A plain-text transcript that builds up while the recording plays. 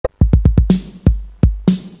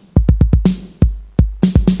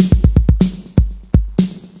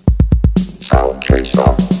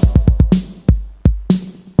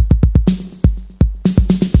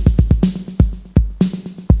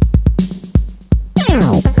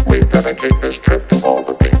Take this trip to all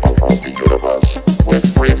the people of the universe with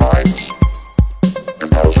free minds,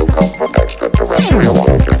 and those who come from extraterrestrial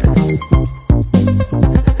origin.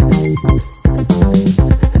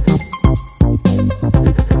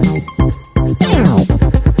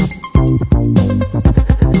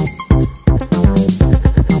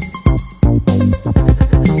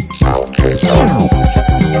 Sound chaser.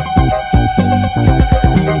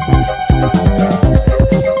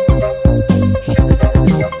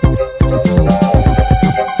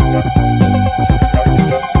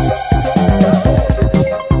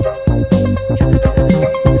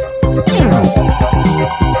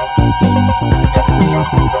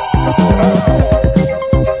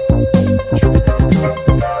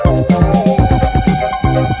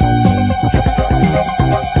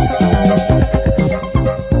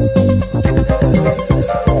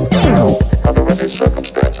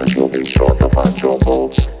 Circumstances, you'll be sure to find your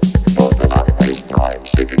moves. But do not waste time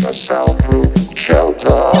seeking a soundproof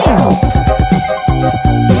shelter.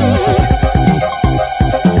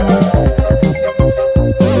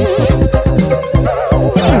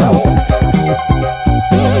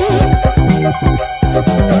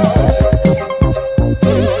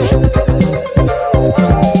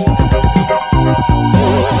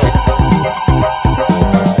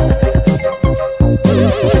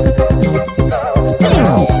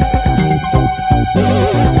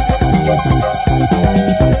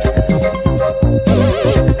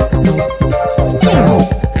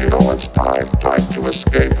 Time to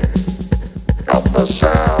escape from the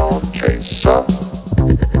sound chaser.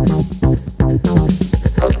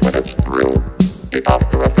 'Cause when it's through, the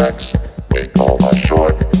after effects we call a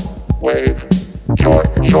short wave. Short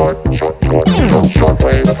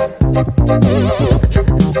wave.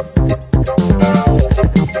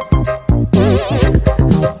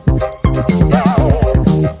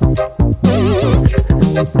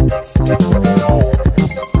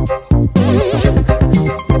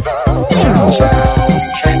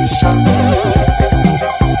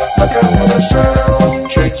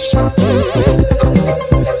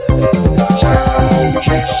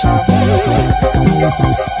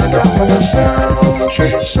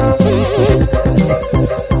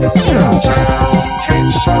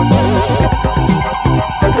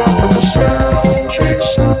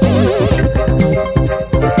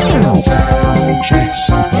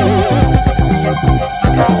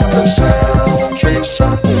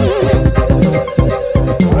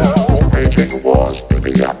 Raging wars in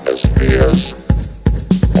the atmospheres,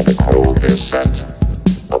 and the cold descent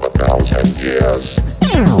of 1,000 years.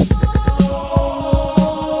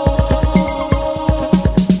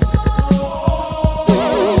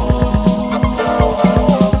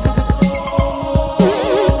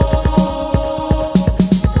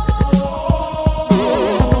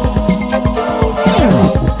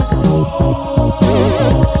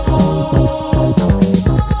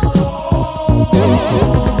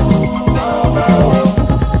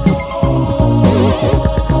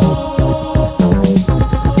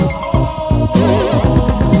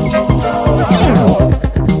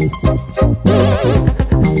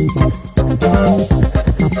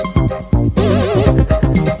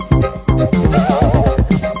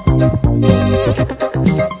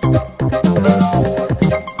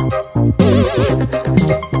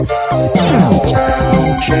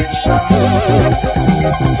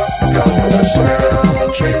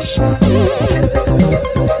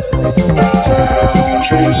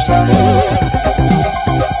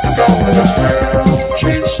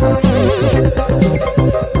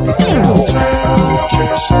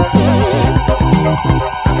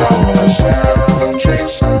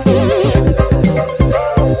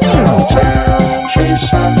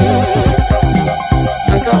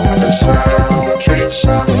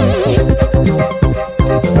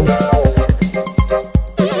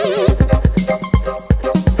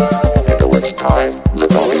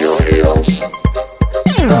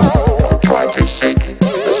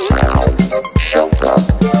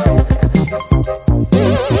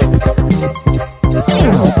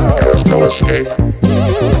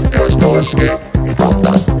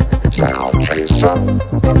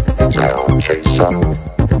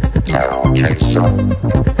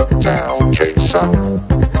 Sound chaser.